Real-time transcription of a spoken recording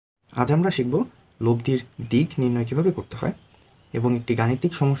আজ আমরা শিখব লব্ধির দিক নির্ণয় কীভাবে করতে হয় এবং একটি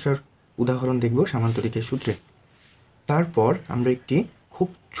গাণিতিক সমস্যার উদাহরণ দেখব সামান্তরিকের সূত্রে। তারপর আমরা একটি খুব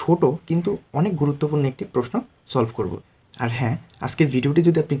ছোট কিন্তু অনেক গুরুত্বপূর্ণ একটি প্রশ্ন সলভ করব। আর হ্যাঁ, আজকের ভিডিওটি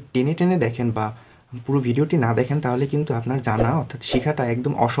যদি আপনি টেনে টেনে দেখেন বা পুরো ভিডিওটি না দেখেন তাহলে কিন্তু আপনার জানা অর্থাৎ শেখাটা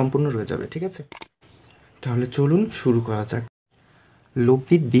একদম অসম্পূর্ণ রয়ে যাবে, ঠিক আছে? তাহলে চলুন শুরু করা যাক।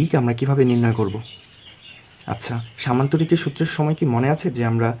 লব্ধির দিক আমরা কিভাবে নির্ণয় করব? আচ্ছা, সামান্তরিকের সূত্রের সময় কি মনে আছে যে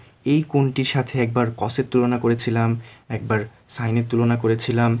আমরা এই কোণটির সাথে একবার কসের তুলনা করেছিলাম, একবার সাইনের তুলনা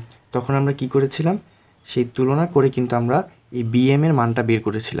করেছিলাম? তখন আমরা কি করেছিলাম? সেই তুলনা করে কিন্তু আমরা এই বিএম এর মানটা বের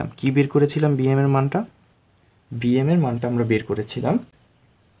করেছিলাম। কি বের করেছিলাম বিএম এর মানটা? বিএম এর মানটা আমরা বের করেছিলাম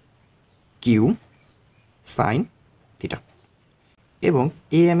কিউ সাইন থিটা। এবং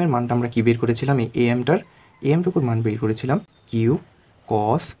এএম এর মানটা আমরা কি বের করেছিলাম? এই এএমটুকুর মান বের করেছিলাম কিউ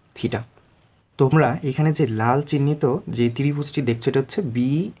কস থিটা। তোমরা এখানে যে লাল চিহ্নিত যে ত্রিভুজটি দেখছো এটা হচ্ছে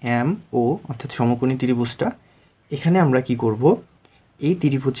বিএমও অর্থাৎ সমকোণী ত্রিভুজটা। এখানে আমরা কি করব? এই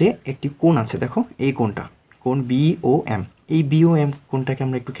ত্রিভুজে একটি কোণ আছে, দেখো এই কোণটা, কোণ বিওএম। এই বিওএম কোণটাকে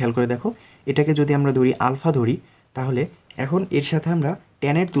আমরা একটু খেয়াল করে দেখো। এটাকে যদি আমরা ধরি আলফা ধরি, তাহলে এখন এর সাথে আমরা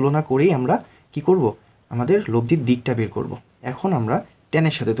ট্যানের তুলনা করেই আমরা কি করব? আমাদের লব্ধির দিকটা বের করব। এখন আমরা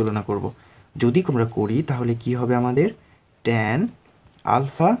ট্যানের সাথে তুলনা করব। যদি আমরা করি তাহলে কি হবে আমাদের? ট্যান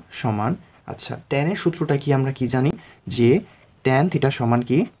আলফা সমান, আচ্ছা ট্যানের সূত্রটা কি আমরা কি জানি? যে ট্যান থিটা সমান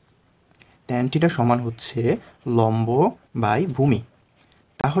কি? ট্যান থিটা সমান হচ্ছে লম্ব বাই ভূমি।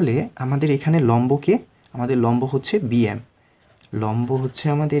 তাহলে আমাদের এখানে লম্বকে, আমাদের লম্ব হচ্ছে বিএম, লম্ব হচ্ছে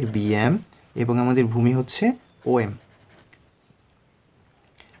আমাদের বিএম এবং আমাদের ভূমি হচ্ছে ওএম।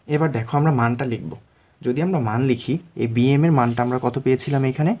 এবার দেখো আমরা মানটা লিখব। যদি আমরা মান লিখি, এই বিএম এর মানটা আমরা কত পেয়েছিলাম?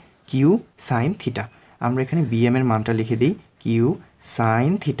 এখানে কিউ সাইন থিটা। আমরা এখানে বিএম এর মানটা লিখে দিই কিউ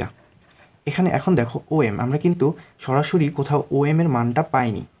সাইন থিটা। এখানে এখন দেখো ওএম, আমরা কিন্তু সরাসরি কোথাও ওএম এর মানটা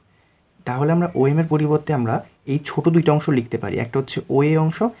পাইনি। তাহলে আমরা ওএম এর পরিবর্তে আমরা এই ছোট দুইটা অংশ লিখতে পারি, একটা হচ্ছে ওএ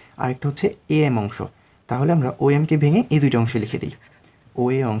অংশ আর একটা হচ্ছে এএম অংশ। তাহলে আমরা ওএমকে ভেঙে এই দুইটা অংশে লিখে দিই,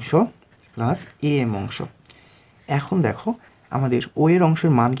 ওএ অংশ প্লাস এএম অংশ। এখন দেখো আমাদের ও এর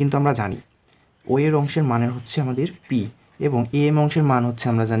অংশের মান কিন্তু আমরা জানি, ও এর অংশের মানের হচ্ছে আমাদের পি এবং এএম অংশের মান হচ্ছে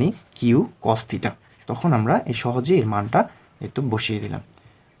আমরা জানি কিউ কস থিটা। তখন আমরা এই সহজে এর মানটা একটু বসিয়ে দিলাম।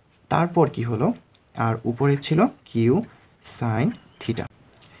 তারপর কি হলো? আর উপরে ছিল কিউ সাইন থিটা।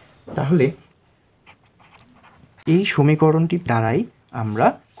 তাহলে এই সমীকরণটির দ্বারাই আমরা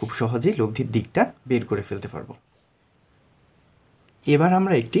খুব সহজেই লব্ধির দিকটা বের করে ফেলতে পারবো। এবার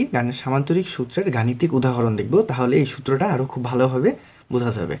আমরা একটি সামান্তরিক সূত্রের গাণিতিক উদাহরণ দেখব, তাহলে এই সূত্রটা আরও খুব ভালোভাবে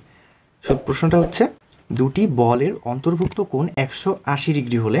বোঝা যাবে। প্রশ্নটা হচ্ছে, দুটি বলের অন্তর্ভুক্ত কোণ 180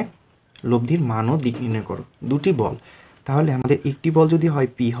 ডিগ্রি হলে লব্ধির মান ও দিক নির্ণয় করো। দুটি বল, তাহলে আমাদের একটি বল যদি হয়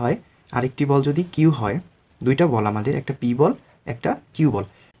পি হয়, আরেকটি বল যদি কিউ হয়, দুইটা বল আমাদের, একটা পি বল একটা কিউ বল।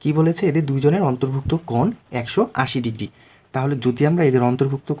 কি বলেছে? এদের দুইজনের অন্তর্ভুক্ত কোণ 180 ডিগ্রি। তাহলে যদি আমরা এদের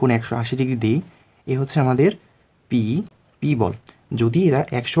অন্তর্ভুক্ত কোণ 180 ডিগ্রি দিই, এ হচ্ছে আমাদের পি বল। যদি এরা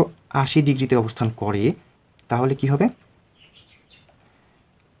 180 ডিগ্রিতে অবস্থান করে তাহলে কি হবে?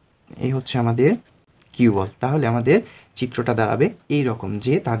 এই হচ্ছে আমাদের কিউ বল। তাহলে আমাদের চিত্রটা দাঁড়াবে এই রকম,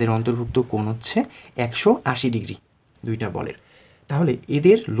 যে তাদের অন্তর্ভুক্ত কোণ হচ্ছে 180 ডিগ্রি দুইটা বলের। তাহলে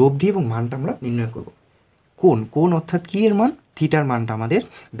এদের লব্ধি এবং মানটা আমরা নির্ণয় করব। কোণ অর্থাৎ কি এর মান? থিটার মানটা আমাদের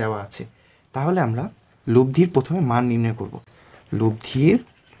দেওয়া আছে। তাহলে আমরা লব্ধির প্রথমে মান নির্ণয় করব, লব্ধির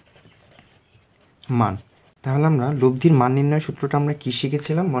মান। তাহলে আমরা লব্ধির মান নির্ণয় সূত্রটা আমরা কি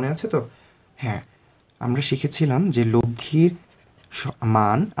শিখেছিলাম মনে আছে তো? হ্যাঁ, আমরা শিখেছিলাম যে লব্ধির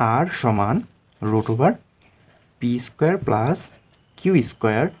মান আর সমান root over P square plus Q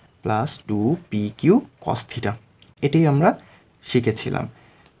square plus 2 PQ cos theta. এটাই আমরা শিখেছিলাম।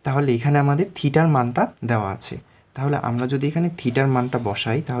 তাহলে এখানে আমাদের থিটার মানটা দেওয়া আছে। তাহলে আমরা যদি এখানে থিটার মানটা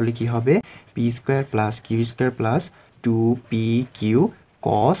বসাই তাহলে কি হবে? P square plus Q square plus 2PQ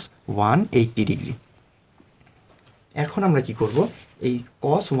কস 180 ডিগ্রি। এখন আমরা কি করব? এই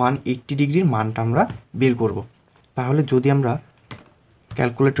কস 180 ডিগ্রির মানটা আমরা বের করব। তাহলে যদি আমরা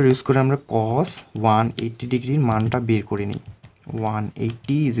ক্যালকুলেটর ইউজ করে আমরা কস 180 ডিগ্রির মানটা বের করে নিই,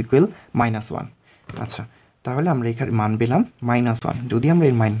 180 ইজ ইকুয়াল -1। আচ্ছা, তাহলে আমরা এখানে মান পেলাম -1। যদি আমরা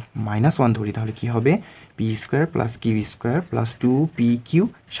এর -1 ধরি তাহলে কি হবে? P square plus Q square plus 2PQ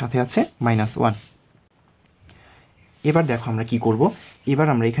সাথে আছে -1। এবার দেখো আমরা কি করব? এবার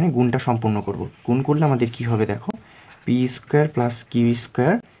আমরা এখানে গুণটা সম্পূর্ণ করব। গুণ করলে আমাদের কি হবে? দেখো, P square plus Q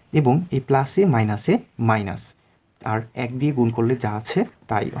square এবং এই প্লাসে মাইনাসে মাইনাস, আর 1 দিয়ে গুণ করলে যা আছে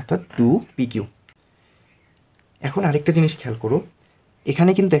তাই, অর্থাৎ 2PQ। এখন আরেকটা জিনিস খেয়াল করো,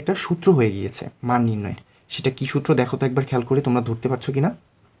 এখানে কিন্তু একটা সূত্র হয়ে গিয়েছে মান নির্ণয়ের। সেটা কি সূত্র দেখো তো একবার খেয়াল করে, তোমরা ধরতে পারছো কিনা?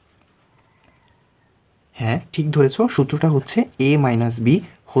 হ্যাঁ, ঠিক ধরেছ, সূত্রটা হচ্ছে a - b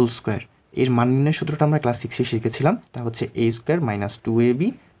হোল স্কোয়ার। এর মান নির্ণয়ের সূত্রটা আমরা ক্লাস 6-এ শিখেছিলাম, তা হচ্ছে a square minus 2ab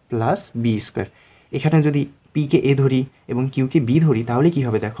plus B square. এখানে যদি পিকে এ ধরি এবং কিউকে বি ধরি তাহলে কি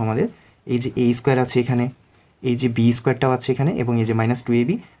হবে দেখো, আমাদের এই যে a স্কোয়ার আছে এখানে, এই যে বি স্কোয়ারটাও আছে এখানে, এবং এই যে মাইনাস 2ab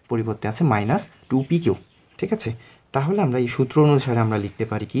পরিবর্তে আছে মাইনাস 2pq। ঠিক আছে, তাহলে আমরা এই সূত্র অনুসারে আমরা লিখতে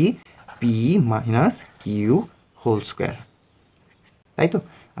পারি কি P minus Q whole square, তাই তো।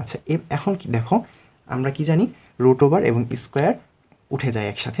 আচ্ছা, এখন কি দেখো, আমরা কি জানি রুট ওভার এবং স্কোয়ার উঠে যায়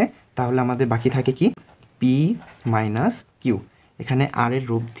একসাথে, তাহলে আমাদের বাকি থাকে কি পি মাইনাস কিউ। এখানে আর এর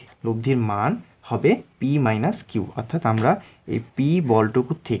লব্ধির মান হবে পি মাইনাস কিউ, অর্থাৎ আমরা এই পি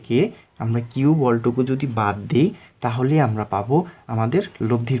বলটুকু থেকে আমরা কিউ বলটুকু যদি বাদ দিই তাহলে আমরা পাবো আমাদের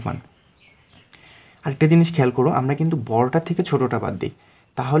লব্ধির মান। আরেকটা জিনিস খেয়াল করো, আমরা কিন্তু বড়টা থেকে ছোটোটা বাদ দিই,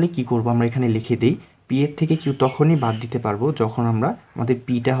 তাহলে কি করব, আমরা এখানে লিখে দিই পি এর থেকে কিউ তখনই বাদ দিতে পারবো যখন আমাদের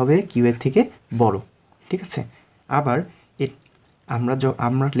পিটা হবে কিউ এর থেকে বড়। ঠিক আছে, আবার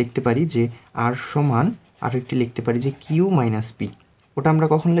আমরা লিখতে পারি যে আর সমান আরেকটি লিখতে পারি যে কিউ মাইনাস পি। ওটা আমরা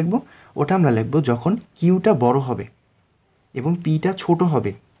কখন লিখব, ওটা আমরা লিখব যখন কিউটা বড় হবে এবং পিটা ছোট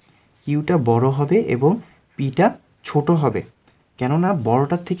হবে। কিউটা বড় হবে এবং পিটা ছোট হবে, কেননা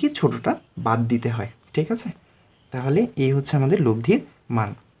বড়টার থেকে ছোটটা বাদ দিতে হয়। ঠিক আছে, তাহলে এই হচ্ছে আমাদের লব্ধির মান।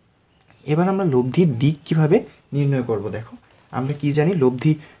 এবার আমরা লব্ধির দিক কিভাবে নির্ণয় করব, দেখো আমরা কি জানি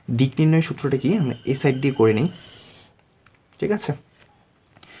লব্ধির দিক নির্ণয় সূত্রটা কি, আমরা এই সাইড দিয়ে করে নিই। ঠিক আছে,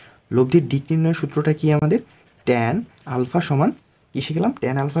 লব্ধির দিক নির্ণয় সূত্রটা কি আমাদের, ট্যান আলফা সমান কি শিখলাম,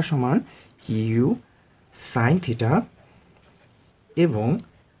 ট্যান আলফা সমান কিউ সাইন থিটা এবং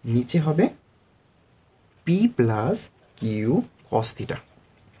নিচে হবে P plus Q cos theta,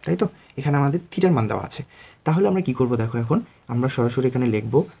 তাই তো। এখানে আমাদের থিটার মান দেওয়া আছে, তাহলে আমরা কি করব দেখো, এখন আমরা সরাসরি এখানে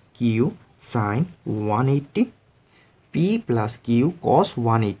লিখব Q sign 180 P plus Q কস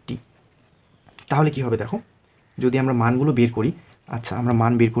 180। তাহলে কি হবে দেখো, যদি আমরা মানগুলো বের করি, আচ্ছা আমরা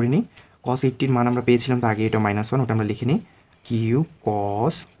মান বের করে নিই। কস 80-র মান আমরা পেয়েছিলাম, তো আগে এটা -1, ওটা আমরা লিখে নিই কিউ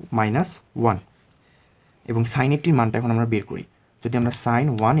কস -1, এবং সাইন 80-র মানটা এখন আমরা বের করি। যদি আমরা সাইন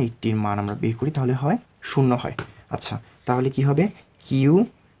 180-র মান আমরা বের করি তাহলে হয় 0 হয়। আচ্ছা, তাহলে কি হবে কিউ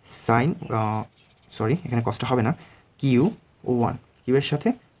সাইন এখানে কসটা হবে না, কিউ 1 কিউ এর সাথে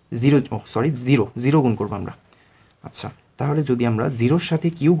 0 গুণ করবো আমরা। আচ্ছা, তাহলে যদি আমরা 0-র সাথে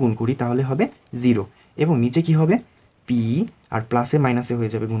কিউ গুণ করি তাহলে হবে 0, এবং নিচে কি হবে পি আর প্লাসে মাইনাসে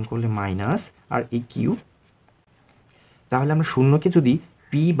হয়ে যাবে গুণ করলে মাইনাস, আর এই কিউ। তাহলে আমরা 0কে যদি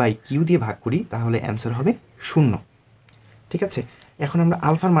পি বাই কিউ দিয়ে ভাগ করি তাহলে অ্যান্সার হবে 0। ঠিক আছে, এখন আমরা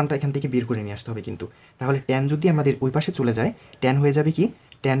আলফার মানটা এখান থেকে বের করে নিয়ে আসতে হবে কিন্তু। তাহলে ট্যান যদি আমাদের ওই পাশে চলে যায়, ট্যান হয়ে যাবে কি,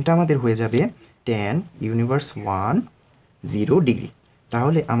 ট্যানটা আমাদের হয়ে যাবে ট্যান ইউনিভার্স 0 ডিগ্রি।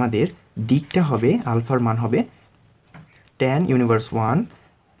 তাহলে আমাদের দিকটা হবে, আলফার মান হবে ট্যান ইউনিভার্স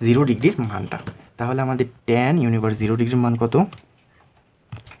 0 ডিগ্রির মানটা। তাহলে আমাদের ট্যান ইউনিভার্স 0 ডিগ্রির মান কত,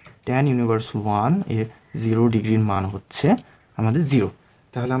 ট্যান ইউনিভার্স 1 এর 0 ডিগ্রির মান হচ্ছে আমাদের 0।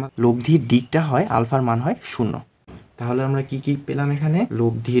 তাহলে আমার লব্ধির দিকটা হয়, আলফার মান হয় 0। তাহলে আমরা কি কি পেলাম এখানে,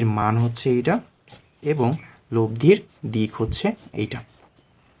 লব্ধির মান হচ্ছে এইটা এবং লব্ধির দিক হচ্ছে এইটা।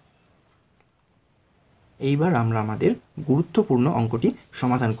 এইবার আমরা আমাদের গুরুত্বপূর্ণ অঙ্কটি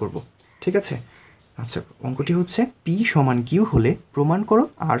সমাধান করব। ঠিক আছে, আচ্ছা অঙ্কটি হচ্ছে পি সমান কিউ হলে প্রমাণ করো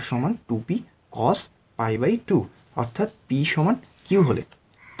আর সমান 2p cos π/2, অর্থাৎ পি সমান কিউ হলে।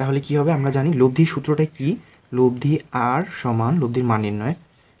 তাহলে কি হবে, আমরা জানি লব্ধির সূত্রটা কি, লব্ধি আর সমান লব্ধির মান নির্ণয়।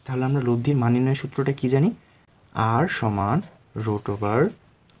 তাহলে আমরা লব্ধির মান নির্ণয়ের সূত্রটা কি জানি, আর সমান root over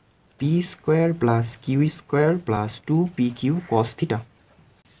P square plus Q square plus 2pq cos theta.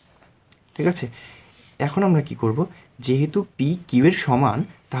 ঠিক আছে, এখন আমরা কি করব, যেহেতু পি কিউ এর সমান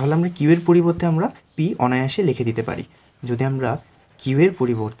তাহলে আমরা কিউ এর পরিবর্তে আমরা পি অনায়াসে লিখে দিতে পারি। যদি আমরা কিউ এর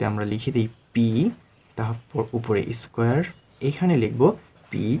পরিবর্তে আমরা লিখে দিই পি, তারপর উপরে স্কোয়ার, এখানে লিখব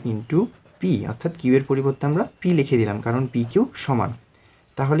পি ইন্টু পি, অর্থাৎ কিউ এর পরিবর্তে আমরা পি লিখে দিলাম কারণ পি কিউ সমান।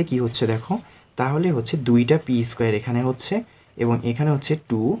 তাহলে কি হচ্ছে দেখো, তাহলে হচ্ছে 2টা পি স্কোয়ার এখানে হচ্ছে, এবং এখানে হচ্ছে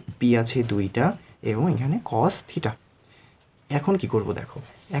 2p আছে 2টা, এবং এখানে cos থিটা। এখন কি করব দেখো,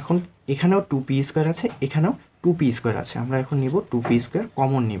 এখন এখানেও 2p স্কোয়ার আছে, এখানেও 2p স্কোয়ার আছে, আমরা এখন নিব 2p স্কোয়ার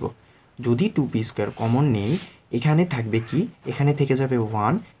কমন নিব। যদি 2p স্কোয়ার কমন নেই, এখানে থাকবে কি, এখানে থেকে যাবে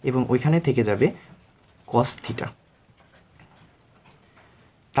 1 এবং ওইখানে থেকে যাবে cos থিটা।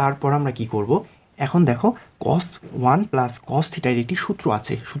 তারপর আমরা কি করব, এখন দেখো cos 1 প্লাস cos থিটার একটি সূত্র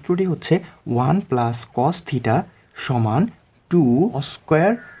আছে, সূত্রটি হচ্ছে 1 প্লাস cos থিটা সমান 2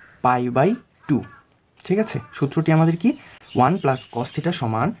 স্কোয়ার π/2। ঠিক আছে, সূত্রটি আমাদের কি 1 প্লাস cos থিটা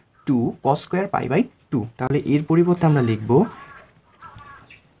সমান 2 cos স্কোয়ার π/2। তাহলে এর পরিবর্তে আমরা লিখব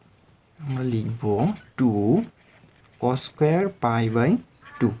 2 cos স্কোয়ার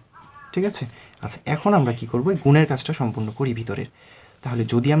π/2। ঠিক আছে, আচ্ছা এখন আমরা কি করব, গুণের কাজটা সম্পূর্ণ করি ভিতরের। তাহলে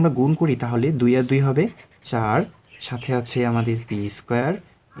যদি আমরা গুণ করি তাহলে 2 আর 2 হবে 4, সাথে আছে আমাদের পি স্কোয়ার,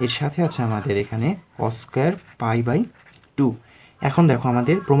 এর সাথে আছে আমাদের এখানে কস স্কোয়ার পাই বাই 2। এখন দেখো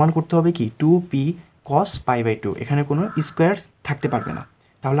আমাদের প্রমাণ করতে হবে কি 2p cos পাই বাই 2, এখানে কোনো স্কোয়ার থাকতে পারবে না,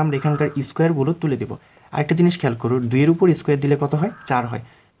 তাহলে আমরা এখানকার স্কোয়ারগুলো তুলে দেবো। আরেকটা জিনিস খেয়াল করো, 2 এর উপর স্কোয়ার দিলে কত হয়? 4 হয়।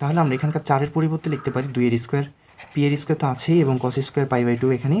 তাহলে আমরা এখানকার 4 এর পরিবর্তে লিখতে পারি 2 এর স্কোয়ার, পি এর স্কোয়ার তো আছেই এবং কস স্কোয়ার পাই বাই 2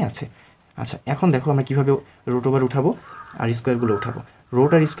 এখানেই আছে। আচ্ছা, এখন দেখো আমরা কীভাবে রুট ওভার উঠাবো আর স্কোয়ারগুলো উঠাবো।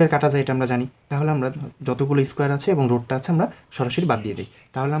 রোড আর স্কোয়ার কাটা যায়, এটা আমরা জানি। তাহলে আমরা যতগুলো স্কোয়ার আছে এবং রোডটা আছে আমরা সরাসরি বাদ দিয়ে দিই।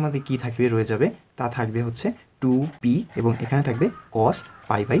 তাহলে আমাদের কী থাকবে, রয়ে যাবে, তা থাকবে হচ্ছে 2p এবং এখানে থাকবে cos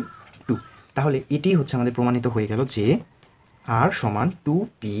পাই বাই 2। তাহলে এটি হচ্ছে আমাদের প্রমাণিত হয়ে গেল যে r সমান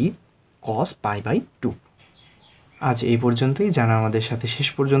 2p cos পাই বাই 2। আজ এই পর্যন্তই। যারা আমাদের সাথে শেষ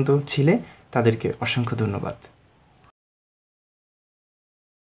পর্যন্ত ছিলে তাদেরকে অসংখ্য ধন্যবাদ।